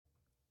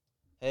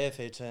Hey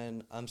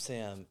FHN, I'm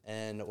Sam,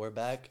 and we're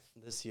back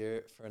this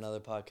year for another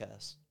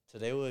podcast.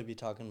 Today we'll be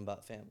talking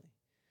about family.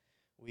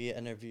 We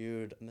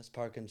interviewed Miss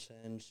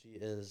Parkinson.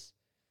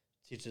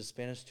 Teaches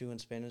Spanish 2 and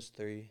Spanish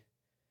 3.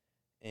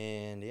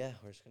 And yeah,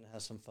 we're just going to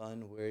have some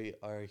fun. We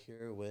are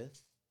here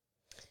with...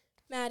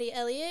 Maddie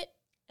Elliott.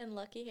 And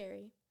Lucky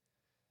Harry.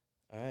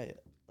 All right,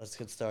 let's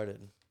get started.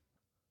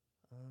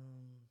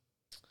 Um,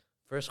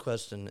 First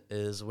question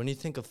is, when you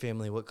think of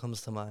family, what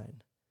comes to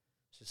mind?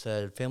 She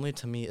said, family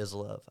to me is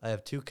love. I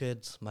have 2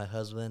 kids, my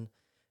husband,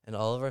 and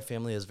all of our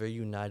family is very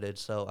united,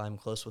 so I'm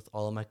close with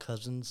all of my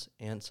cousins,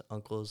 aunts,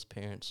 uncles,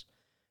 parents,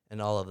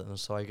 and all of them.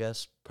 So I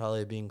guess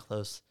probably being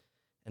close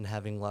and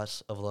having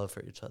lots of love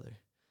for each other.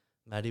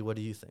 Maddie, what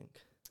do you think?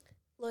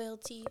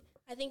 Loyalty.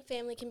 I think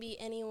family can be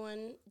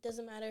anyone. It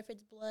doesn't matter if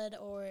it's blood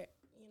or,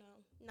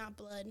 not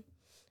blood.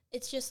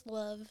 It's just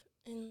love,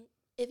 and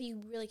if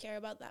you really care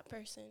about that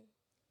person.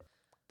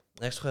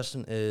 Next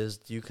question is,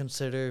 do you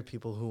consider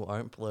people who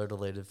aren't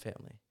blood-related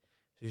family?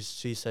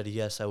 She said,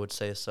 yes, I would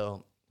say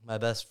so. My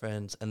best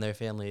friends and their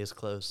family is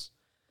close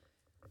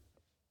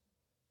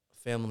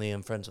family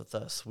and friends with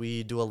us.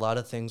 We do a lot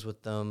of things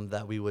with them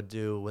that we would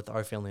do with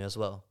our family as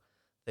well.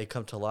 They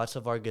come to lots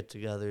of our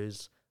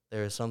get-togethers.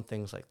 There are some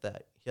things like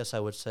that. Yes, I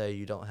would say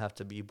you don't have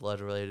to be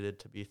blood-related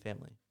to be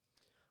family.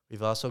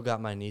 We've also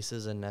got my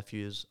nieces and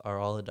nephews are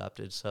all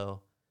adopted,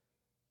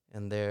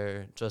 and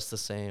they're just the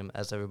same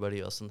as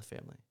everybody else in the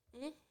family.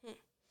 Mm-hmm.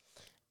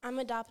 I'm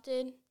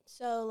adopted,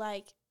 so,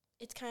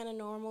 it's kind of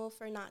normal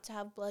for not to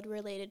have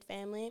blood-related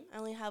family. I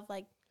only have,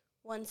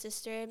 one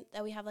sister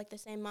that we have, the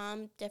same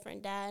mom,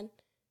 different dad.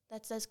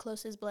 That's as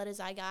close as blood as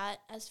I got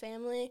as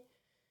family.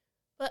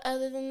 But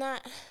other than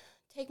that,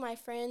 take my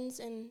friends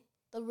and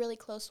the really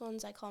close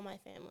ones I call my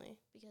family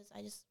because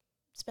I just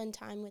spend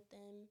time with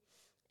them,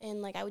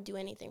 and, I would do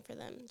anything for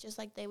them, just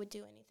like they would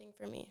do anything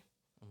for me.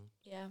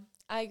 Yeah,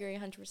 I agree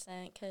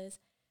 100% because,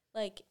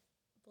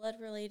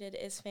 blood-related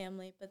is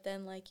family, but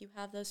then, you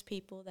have those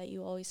people that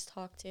you always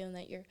talk to and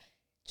that you're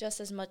just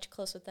as much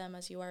close with them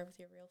as you are with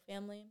your real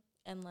family,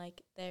 and,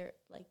 they're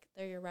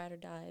your ride or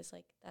dies.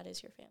 That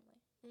is your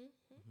family.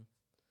 Mm-hmm.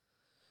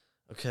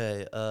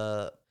 Okay,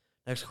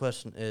 next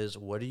question is,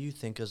 what do you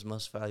think is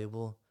most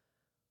valuable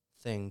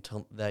thing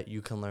that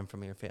you can learn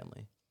from your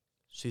family?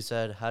 She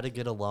said, how to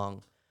get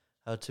along,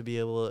 how to be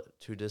able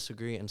to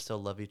disagree and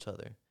still love each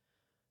other,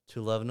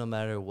 to love no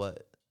matter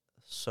what.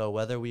 So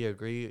whether we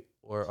agree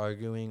or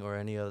arguing or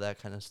any of that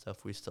kind of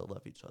stuff, we still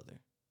love each other.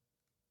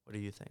 What do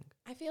you think?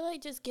 I feel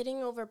like just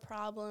getting over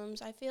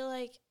problems. I feel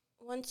like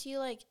once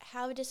you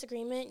have a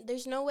disagreement,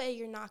 there's no way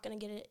you're not going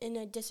to get in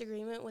a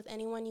disagreement with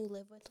anyone you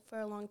live with for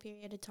a long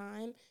period of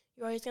time.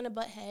 You're always going to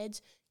butt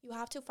heads. You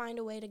have to find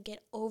a way to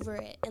get over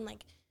it and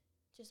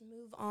just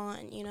move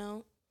on,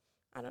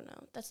 I don't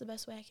know. That's the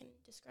best way I can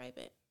describe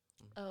it.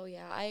 Oh,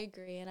 yeah, I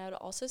agree. And I would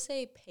also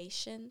say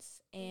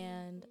patience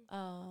and,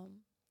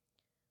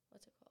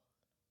 what's it called?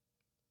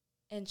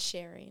 And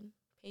sharing.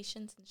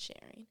 Patience and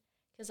sharing.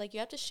 Because, you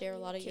have to share a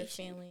lot of your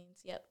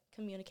feelings. Yep,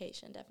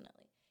 communication,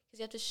 definitely. Because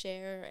you have to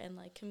share and,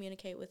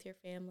 communicate with your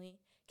family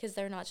because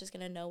they're not just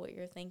going to know what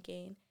you're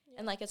thinking. Yeah.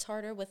 And, it's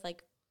harder with,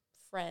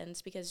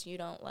 friends because you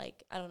don't,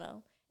 I don't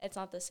know. It's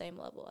not the same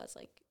level as,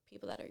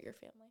 people that are your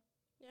family.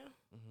 Yeah.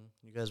 Mm-hmm.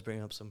 You guys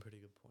bring up some pretty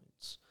good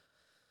points.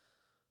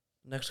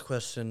 Next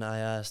question I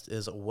asked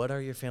is, what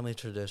are your family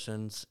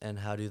traditions and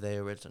how do they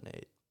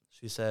originate?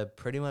 She said,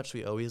 pretty much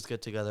we always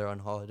get together on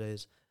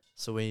holidays,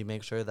 so we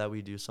make sure that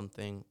we do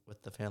something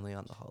with the family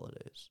on the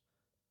holidays.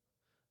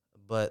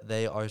 But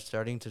they are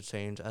starting to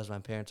change as my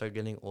parents are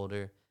getting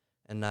older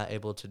and not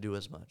able to do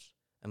as much.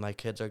 And my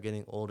kids are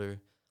getting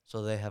older,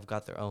 so they have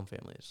got their own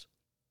families.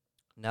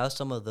 Now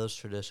some of those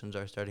traditions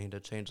are starting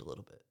to change a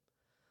little bit.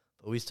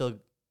 But we still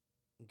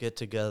get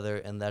together,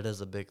 and that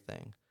is a big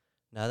thing.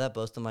 Now that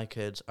both of my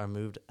kids are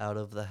moved out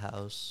of the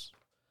house,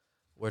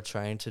 we're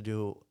trying to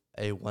do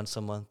a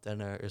once-a-month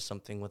dinner or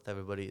something with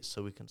everybody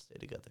so we can stay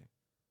together.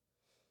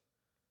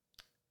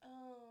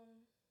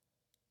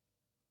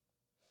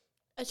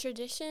 A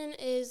tradition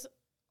is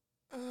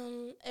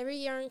every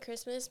year on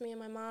Christmas, me and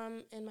my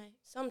mom and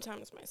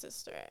sometimes my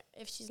sister,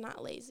 if she's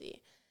not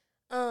lazy,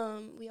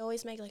 we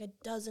always make a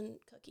dozen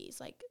cookies.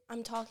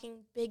 I'm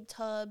talking big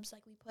tubs.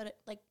 We put it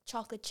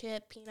chocolate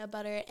chip, peanut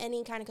butter,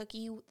 any kind of cookie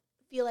you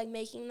feel like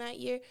making that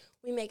year.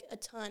 We make a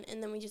ton,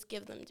 and then we just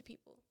give them to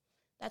people.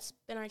 That's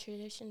been our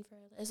tradition for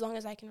as long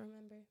as I can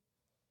remember.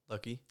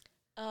 Lucky?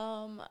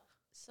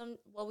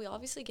 We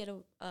obviously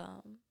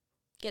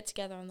get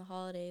together on the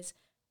holidays,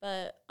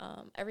 but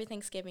every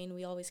Thanksgiving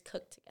we always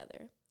cook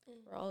together.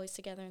 We're always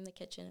together in the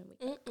kitchen and we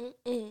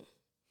cook.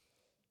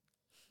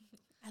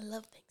 I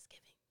love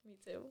Thanksgiving. Me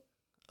too.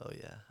 Oh,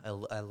 yeah.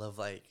 I love,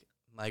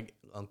 my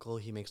uncle,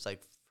 he makes,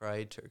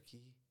 fried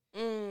turkey.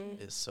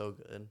 It's so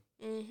good.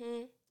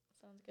 Mm-hmm.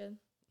 Sounds good.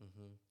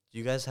 Mm-hmm. Do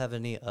you guys have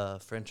any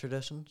friend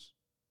traditions?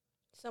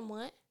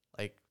 Somewhat.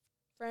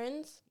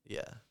 Friends?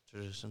 Yeah,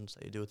 traditions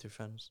that you do with your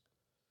friends.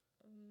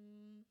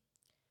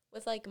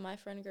 With, my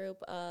friend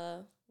group,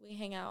 we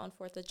hang out on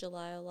 4th of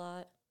July a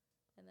lot.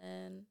 And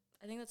then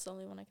I think that's the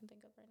only one I can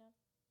think of right now.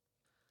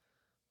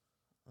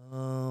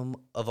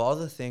 Of all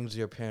the things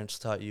your parents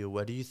taught you,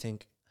 what do you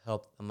think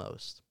helped the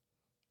most?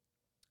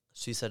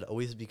 She said,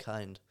 always be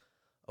kind.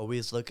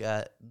 Always look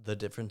at the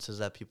differences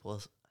that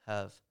people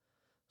have.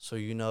 So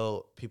you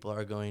know people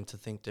are going to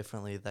think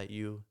differently that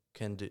you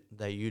do,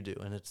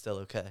 and it's still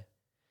okay.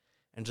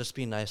 And just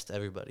be nice to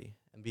everybody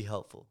and be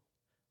helpful.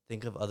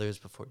 Think of others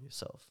before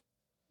yourself.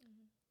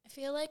 I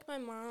feel like my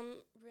mom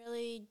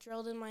really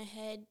drilled in my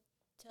head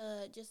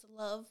to just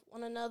love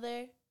one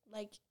another.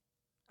 Like,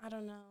 I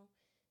don't know.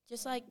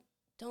 Just like,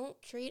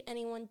 don't treat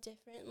anyone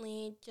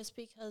differently just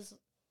because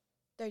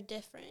they're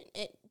different.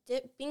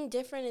 Being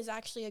different is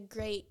actually a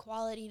great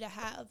quality to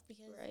have,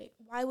 because Right.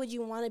 why would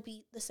you want to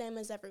be the same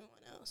as everyone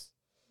else?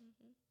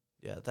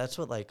 Yeah, that's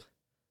what like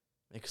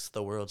makes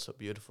the world so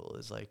beautiful.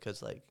 Is like,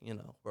 cause like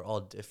we're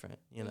all different.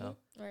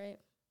 Right.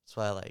 That's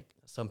why like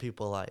some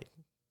people like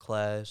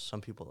clash,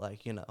 some people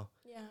like Yeah.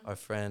 are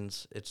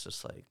friends. It's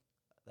just like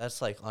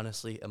that's like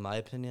honestly, in my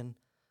opinion,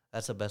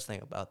 that's the best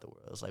thing about the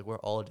world. Is like we're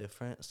all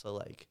different. So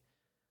like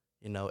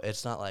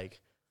it's not like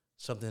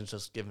something's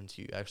just given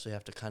to you. You actually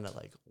have to kind of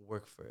like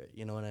work for it.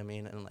 You know what I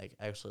mean? And like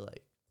actually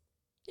like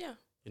Yeah.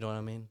 you know what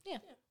I mean? Yeah.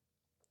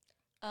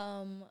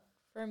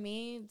 For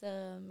me,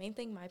 the main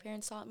thing my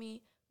parents taught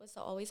me was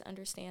to always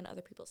understand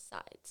other people's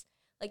sides.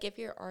 Like, if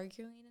you're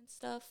arguing and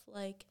stuff,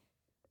 like,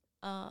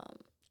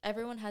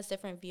 everyone has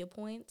different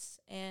viewpoints,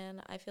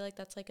 and I feel like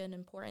that's, like, an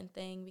important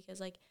thing because,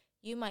 like,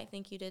 you might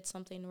think you did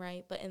something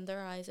right, but in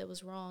their eyes it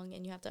was wrong,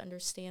 and you have to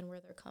understand where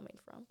they're coming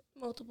from.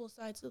 Multiple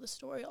sides of the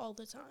story all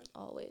the time.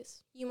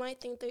 Always. You might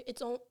think that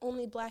it's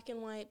only black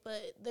and white,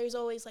 but there's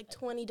always like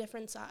 20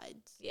 different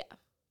sides. Yeah.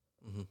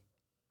 Mm-hmm.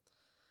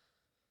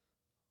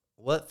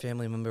 What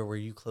family member were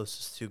you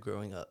closest to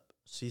growing up?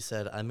 She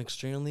said, I'm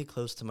extremely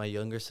close to my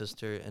younger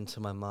sister and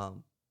to my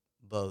mom,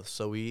 both.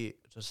 So we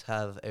just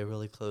have a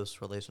really close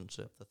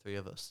relationship, the three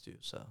of us do.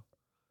 So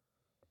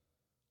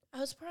I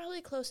was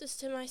probably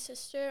closest to my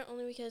sister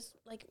only because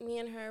like me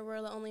and her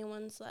were the only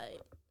ones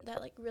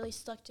that really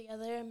stuck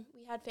together.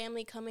 We had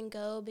family come and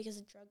go because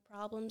of drug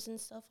problems and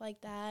stuff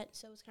like that.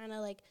 So it was kind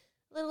of like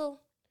a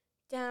little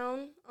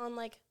down on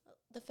like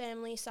the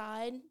family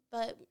side,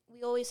 but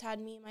we always had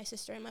me, my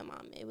sister, and my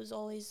mom. It was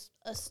always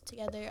us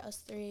together,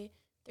 us three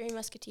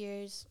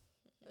musketeers.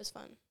 It was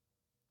fun.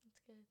 That's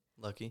good.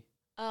 Lucky.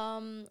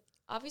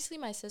 Obviously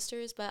my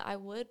sisters, but I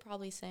would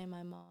probably say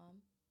my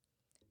mom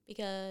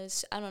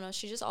because, I don't know,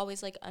 she just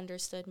always, like,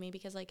 understood me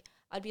because, like,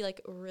 I'd be,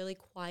 like, a really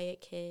quiet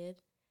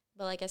kid,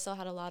 but, like, I still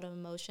had a lot of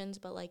emotions,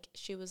 but, like,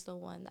 she was the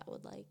one that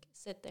would, like,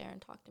 sit there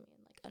and talk to me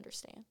and, like,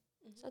 understand.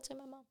 So I'd say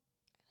my mom.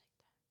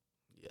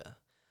 Yeah.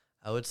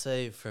 I would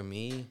say for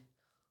me,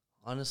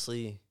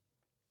 honestly,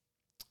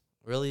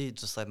 really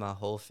just like my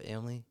whole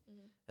family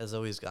has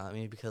always got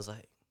me because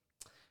like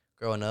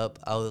growing up,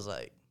 I was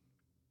like,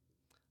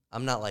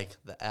 I'm not like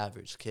the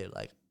average kid.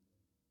 Like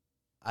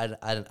I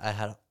had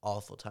an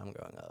awful time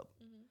growing up.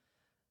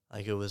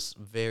 Like it was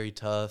very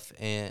tough,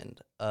 and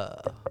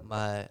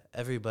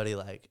everybody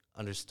like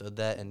understood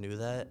that and knew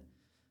that,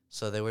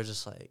 so they were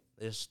just like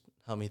they just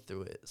helped me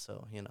through it.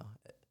 So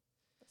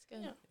That's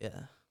good. Yeah. yeah.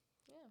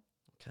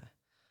 Okay.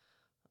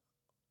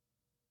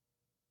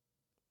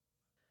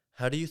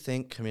 How do you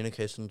think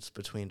communications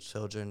between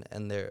children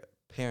and their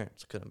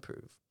parents could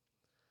improve?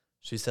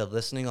 She said,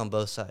 listening on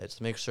both sides.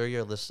 Make sure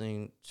you're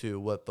listening to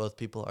what both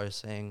people are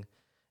saying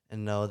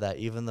and know that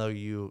even though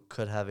you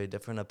could have a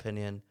different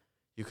opinion,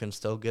 you can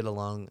still get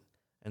along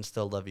and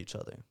still love each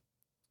other.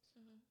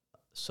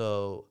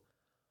 So,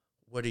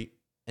 in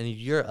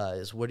your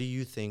eyes, what do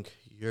you think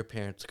your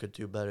parents could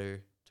do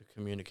better to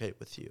communicate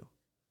with you?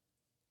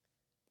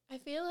 I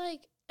feel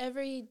like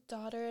every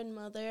daughter and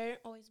mother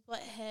always butt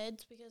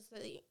heads because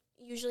they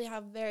usually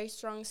have very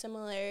strong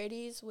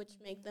similarities, which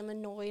make them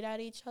annoyed at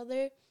each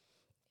other.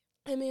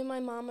 And me and my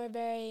mom are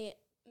very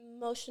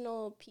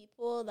emotional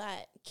people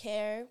that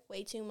care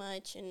way too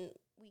much, and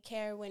we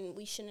care when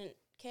we shouldn't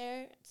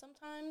care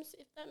sometimes,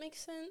 if that makes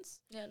sense.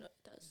 Yeah, no, it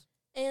does.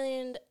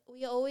 And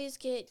we always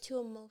get too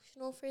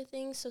emotional for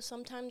things, so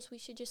sometimes we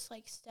should just,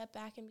 like, step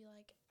back and be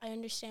like, I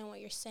understand what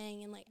you're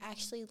saying, and, like,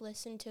 actually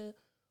listen to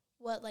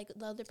what, like,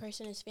 the other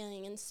person is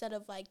feeling instead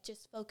of, like,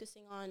 just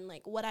focusing on,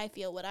 like, what I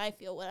feel,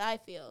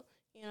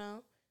 you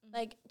know?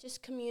 Like,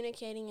 just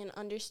communicating and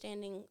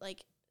understanding,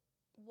 like,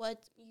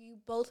 what you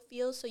both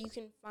feel so you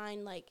can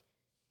find, like,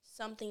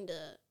 something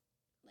to,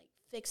 like,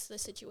 fix the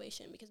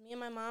situation. Because me and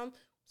my mom,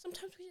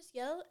 sometimes we just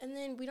yell, and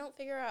then we don't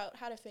figure out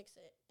how to fix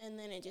it, and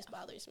then it just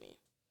bothers me.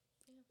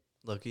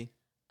 Lucky?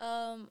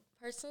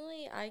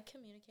 Personally, I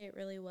communicate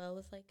really well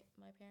with, like,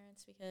 my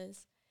parents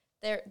because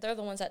they're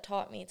the ones that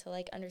taught me to,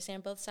 like,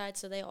 understand both sides,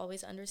 so they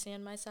always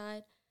understand my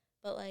side.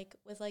 But, like,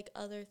 with, like,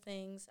 other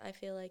things, I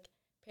feel like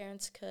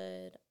parents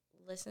could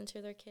listen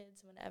to their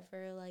kids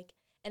whenever, like,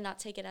 and not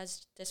take it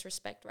as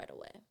disrespect right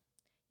away.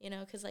 You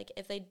know, because, like,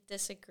 if they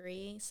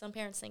disagree, some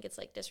parents think it's,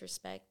 like,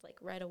 disrespect, like,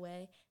 right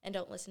away and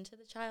don't listen to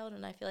the child,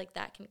 and I feel like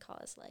that can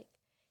cause, like,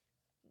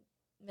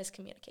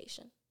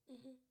 miscommunication.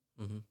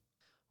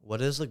 What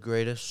is the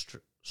greatest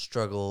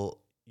struggle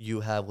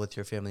you have with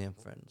your family and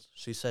friends?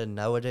 She said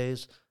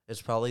nowadays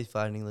it's probably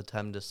finding the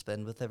time to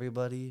spend with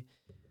everybody.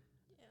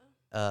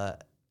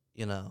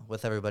 Yeah.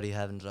 With everybody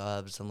having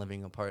jobs and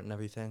living apart and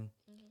everything.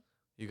 Mm-hmm.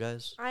 You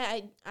guys?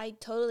 I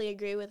totally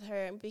agree with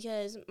her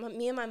because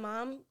me and my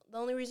mom, the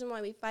only reason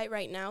why we fight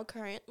right now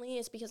currently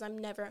is because I'm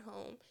never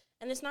home.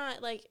 And it's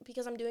not like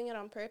because I'm doing it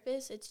on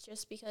purpose. It's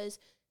just because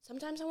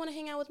sometimes I want to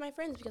hang out with my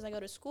friends because I go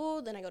to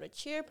school, then I go to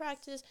cheer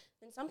practice,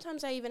 then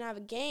sometimes I even have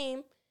a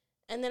game,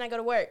 and then I go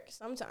to work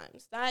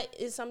sometimes. That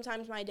is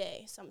sometimes my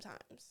day,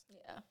 sometimes.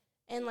 Yeah.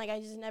 And, like, I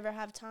just never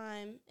have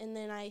time. And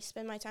then I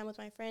spend my time with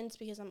my friends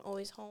because I'm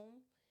always home.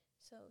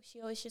 So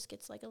she always just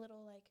gets, like, a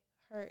little, like,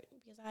 hurt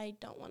because I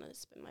don't want to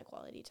spend my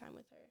quality time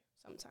with her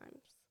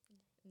sometimes.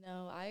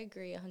 No, I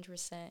agree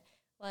 100%.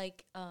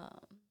 Like,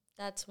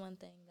 that's one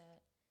thing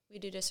that we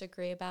do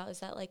disagree about is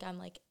that, like, I'm,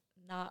 like,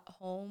 not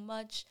home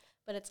much.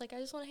 But it's, like, I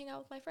just want to hang out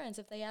with my friends.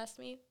 If they ask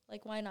me,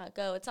 like, why not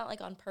go? It's not, like,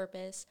 on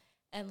purpose.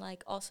 And,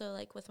 like, also,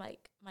 like, with my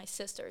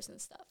sisters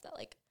and stuff that,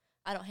 like,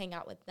 I don't hang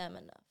out with them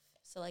enough.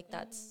 So, like,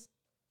 that's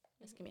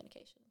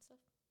miscommunication and stuff.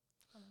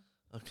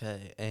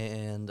 Okay,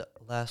 and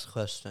last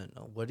question.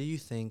 What do you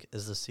think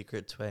is the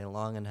secret to a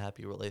long and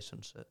happy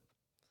relationship?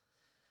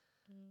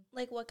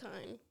 Like, what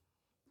kind?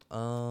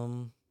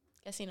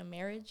 Guessing a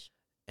marriage?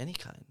 Any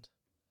kind.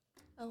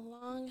 A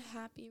long,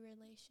 happy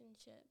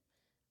relationship.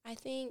 I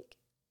think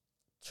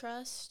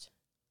trust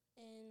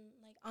and,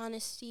 like,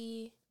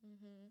 honesty.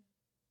 Mm-hmm.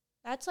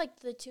 That's,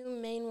 like, the two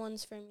main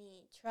ones for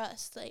me.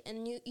 Trust. Like,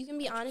 and you can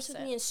be honest with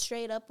 100%. me and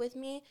straight up with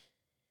me.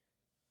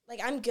 Like,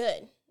 I'm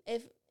good.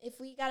 If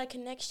we got a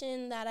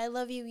connection that I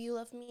love you, you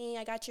love me,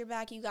 I got your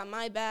back, you got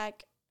my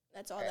back,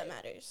 that's all that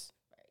matters.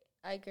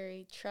 Right. I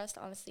agree. Trust,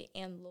 honesty,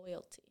 and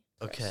loyalty.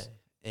 Okay,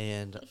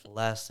 and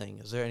last thing.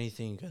 Is there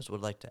anything you guys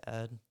would like to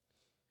add?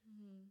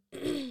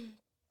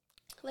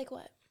 Like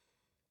what?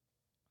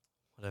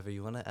 Whatever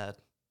you want to add.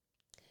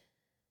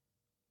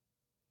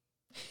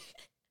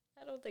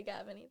 I don't think I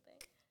have anything.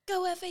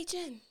 Go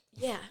FHN.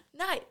 Yeah.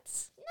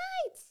 Nights.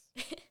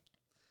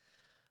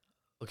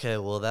 Okay,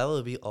 well, that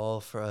will be all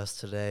for us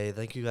today.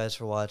 Thank you guys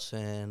for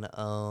watching.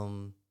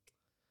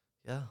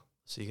 Yeah,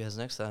 see you guys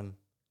next time.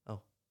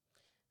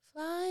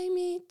 Fly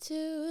me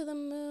to the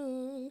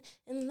moon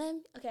and let.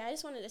 Okay, I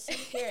just wanted to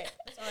hear it.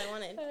 That's all I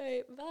wanted. All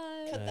right.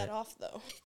 Bye. Cut that off though.